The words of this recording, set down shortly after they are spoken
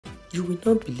You will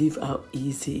not believe how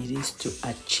easy it is to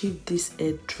achieve this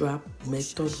hair wrap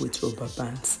method with rubber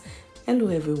bands. Hello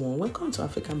everyone, welcome to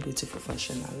African Beautiful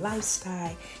Fashion and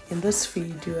Lifestyle. In this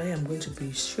video, I am going to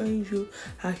be showing you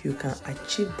how you can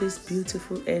achieve this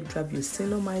beautiful hair wrap you've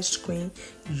seen on my screen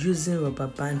using rubber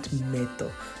band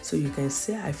method. So you can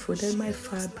see I folded my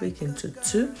fabric into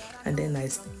two and then I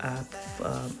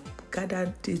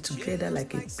gathered it together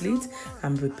like a pleat.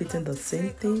 I'm repeating the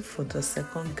same thing for the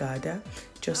second gather,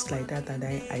 just like that, and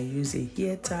then I use a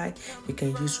hair tie. You can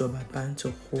use rubber band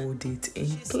to hold it in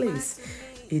place.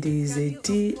 It is a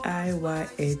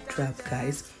DIY hair wrap,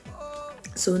 guys.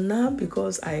 So now,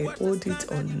 because I hold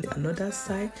it on another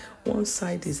side, one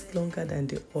side is longer than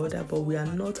the other, but we are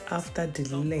not after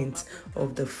the length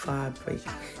of the fabric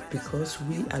because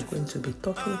we are going to be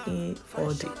tucking in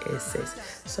for the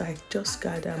excess. So I just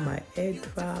gather my hair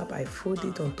wrap, I fold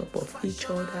it on top of each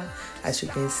other. As you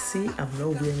can see, I'm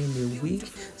not wearing a wig,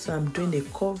 so I'm doing a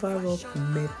cover up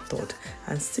method,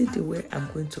 and see the way I'm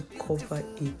going to cover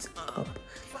it up.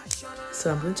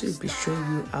 So I'm going to be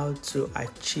showing you how to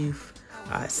achieve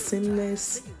a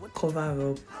seamless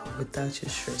cover up without you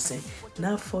stressing.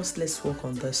 Now first, let's work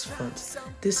on this front.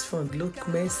 This front look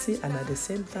messy and at the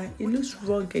same time it looks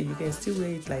rugged. You can still wear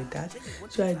it like that.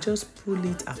 So I just pull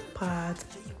it apart,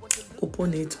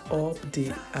 open it up,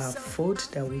 the fold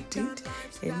that we did,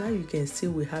 and now you can see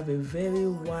we have a very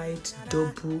wide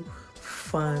double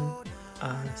fan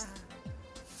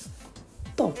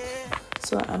top.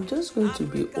 So I'm just going to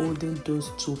be holding those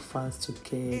two fans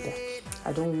together.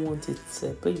 I don't want it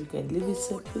separate. You can leave it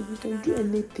separate. You can do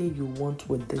anything you want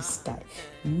with this style.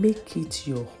 Make it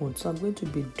your own. So I'm going to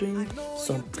be doing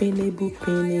some pinnable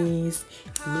pinnings.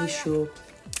 Make sure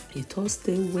it all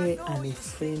stay well and it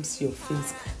frames your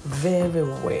face very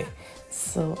well.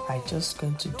 So I just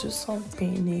going to do some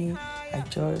pinning,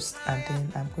 and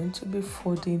then I'm going to be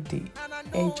folding the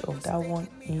edge of that one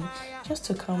in just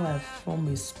to come and form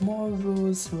a small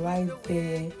rose right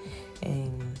there,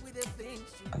 and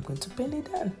I'm going to pin it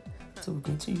down. So we're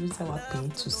going to use our pin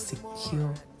to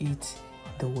secure it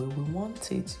the way we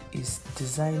want it. Is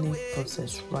designing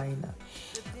process right now.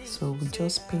 So we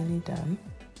just pin it down.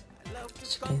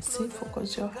 As you can see,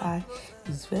 focus your eye.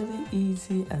 It's very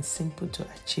easy and simple to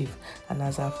achieve. And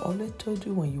as I've always told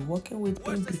you, when you're working with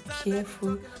pin, be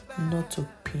careful not to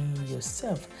pin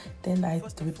yourself. Then I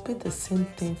repeat the same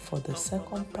thing for the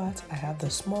second part. I have the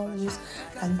small rose,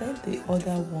 and then the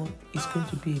other one is going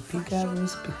to be a bigger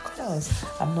rose because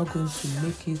I'm not going to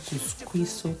make it to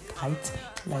squeeze so tight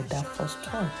like that first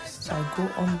one. So I go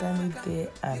underneath there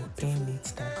and pin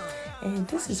it down. And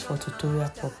this is for tutorial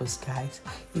purpose, guys.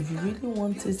 If you really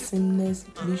want it seamless,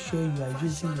 make sure you are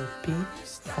using your pin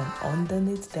from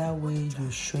underneath. That way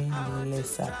you're showing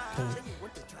lesser pin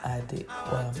at the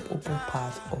open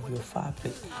part of your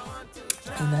fabric.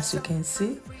 And as you can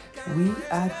see, we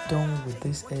are done with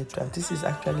this hair wrap. This is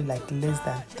actually like less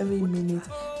than 3 minutes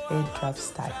hair wrap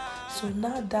style. So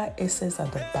now that excess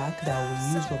at the back that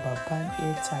we use rubber band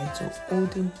hair tie to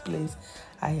hold in place,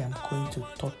 I am going to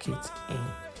tuck it in.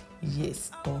 Yes,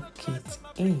 tuck it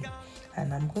in.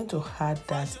 And I'm going to add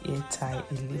that hair tie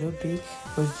a little bit,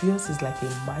 but yours is like a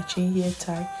matching hair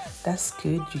tie. That's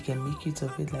good. You can make it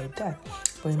of it like that,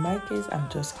 but in my case I'm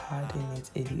just adding it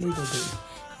a little bit,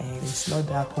 and it's not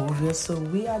that obvious. So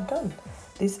we are done.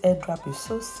 This hair wrap is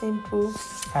so simple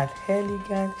and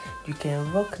elegant. You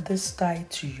can rock this style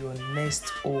to your next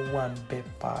Owambe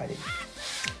party.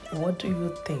 What do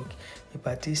you think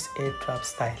about this hair wrap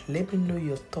style? Let me know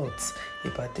your thoughts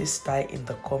about this style in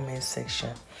the comment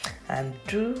section, and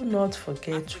do not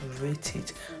forget to rate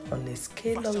it on a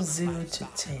scale of 0 to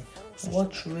 10.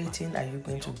 What rating are you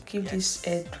going to give this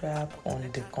hair wrap on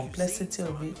the complexity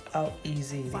of it, how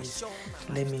easy it is?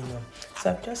 Let me know.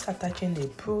 So I'm just attaching a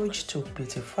brooch to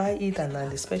beautify it, and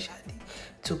especially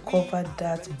to cover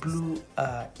that blue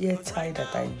hair tie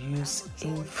that I use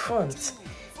in front.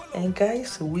 And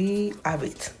guys, we have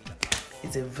it.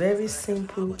 It's a very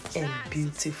simple and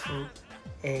beautiful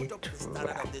hair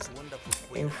wrap.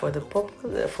 And for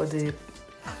the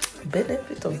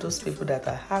benefit of those people that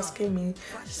are asking me,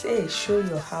 say, show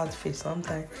your outfit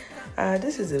sometime.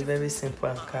 This is a very simple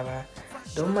Ankara.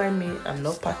 Don't mind me, I'm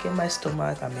not packing my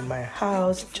stomach. I'm in my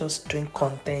house just doing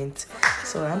content.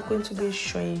 So I'm going to be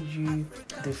showing you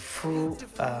the full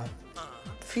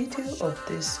video of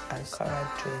this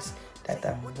Ankara dress that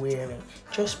I'm wearing.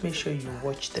 Just make sure you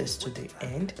watch this to the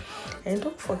end, and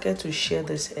don't forget to share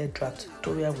this hair wrap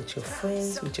tutorial with your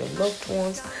friends, with your loved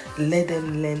ones. Let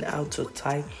them learn how to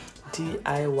tie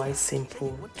DIY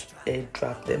simple hair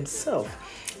wrap themselves.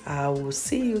 I will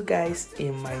see you guys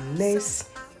in my next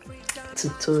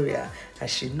tutorial.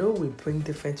 As you know, we bring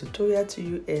different tutorial to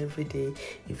you every day.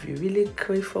 If you really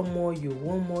crave for more, you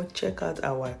want more, check out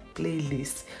our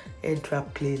playlist,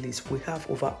 hairdrop playlist. We have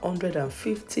over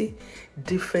 150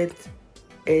 different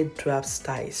hairdrop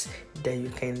styles that you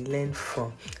can learn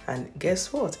from, and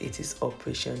guess what, it is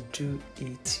Operation Do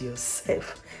It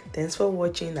Yourself. Thanks for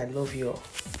watching. I love you all.